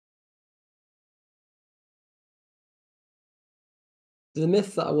The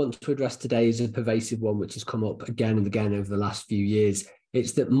myth that I want to address today is a pervasive one which has come up again and again over the last few years.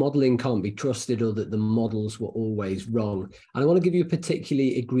 It's that modelling can't be trusted or that the models were always wrong. And I want to give you a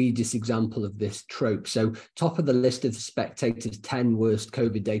particularly egregious example of this trope. So top of the list of the Spectator's 10 worst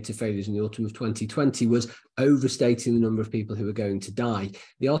COVID data failures in the autumn of 2020 was overstating the number of people who were going to die.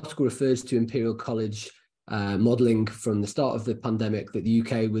 The article refers to Imperial College modelling from the start of the pandemic that the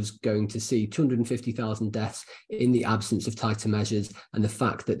UK was going to see 250,000 deaths in the absence of tighter measures, and the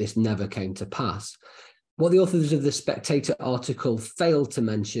fact that this never came to pass. What the authors of the Spectator article failed to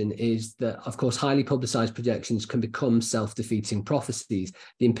mention is that, of course, highly publicised projections can become self-defeating prophecies.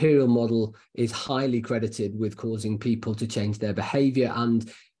 The Imperial model is highly credited with causing people to change their behaviour and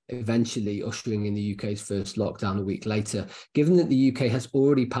eventually ushering in the UK's first lockdown a week later. Given that the UK has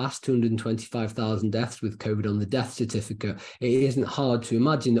already passed 225,000 deaths with COVID on the death certificate, it isn't hard to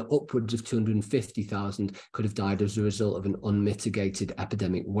imagine that upwards of 250,000 could have died as a result of an unmitigated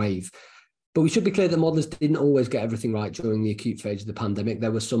epidemic wave. But we should be clear that modellers didn't always get everything right during the acute phase of the pandemic.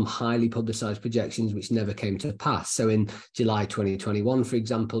 There were some highly publicised projections which never came to pass. So in July 2021, for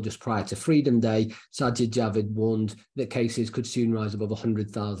example, just prior to Freedom Day, Sajid Javid warned that cases could soon rise above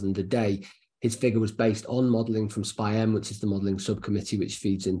 100,000 a day. His figure was based on modelling from SpyM, which is the modelling subcommittee which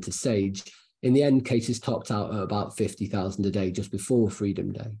feeds into SAGE. In the end, cases topped out at about 50,000 a day just before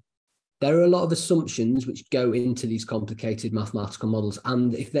Freedom Day. There are a lot of assumptions which go into these complicated mathematical models,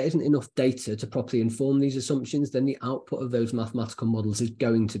 and if there isn't enough data to properly inform these assumptions, then the output of those mathematical models is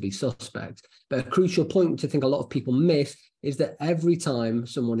going to be suspect. But a crucial point which I think a lot of people miss is that every time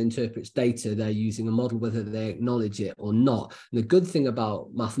someone interprets data, they're using a model, whether they acknowledge it or not. And the good thing about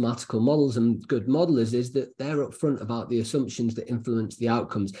mathematical models and good modelers is that they're upfront about the assumptions that influence the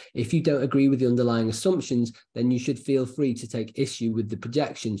outcomes. If you don't agree with the underlying assumptions, then you should feel free to take issue with the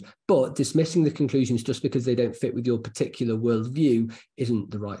projections. But dismissing the conclusions just because they don't fit with your particular worldview isn't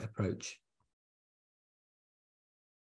the right approach.